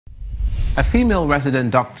A female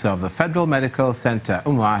resident doctor of the Federal Medical Center,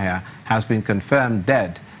 Abia, has been confirmed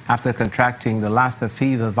dead after contracting the Lassa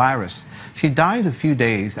fever virus. She died a few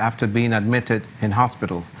days after being admitted in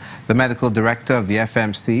hospital. The medical director of the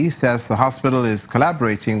FMC says the hospital is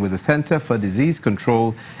collaborating with the Center for Disease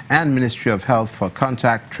Control and Ministry of Health for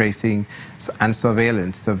contact tracing and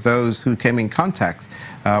surveillance of those who came in contact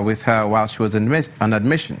with her while she was on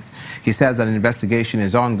admission. He says that an investigation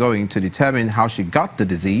is ongoing to determine how she got the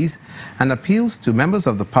disease and appeals to members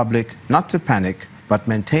of the public not to panic but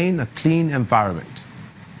maintain a clean environment.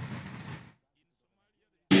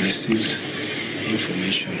 We received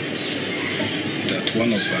information that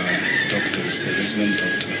one of our doctors, a resident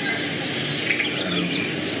doctor,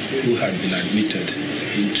 who had been admitted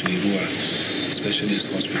into Abia Specialist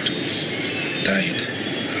Hospital, died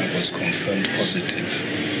and was confirmed positive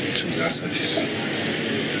to Lassa fever.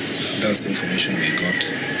 That's the information we got.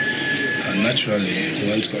 And naturally,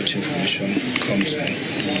 when such information comes in,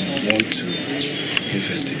 we want to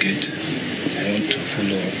investigate, we want to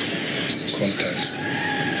follow up contacts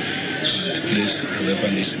and place whoever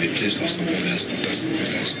needs to be placed on surveillance under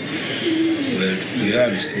surveillance. We are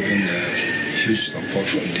receiving huge support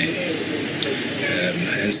from the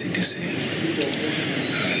NCDC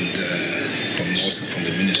and also from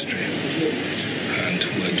the ministry. And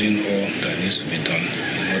we're doing all that needs to be done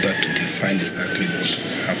in order to define exactly what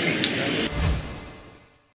happened.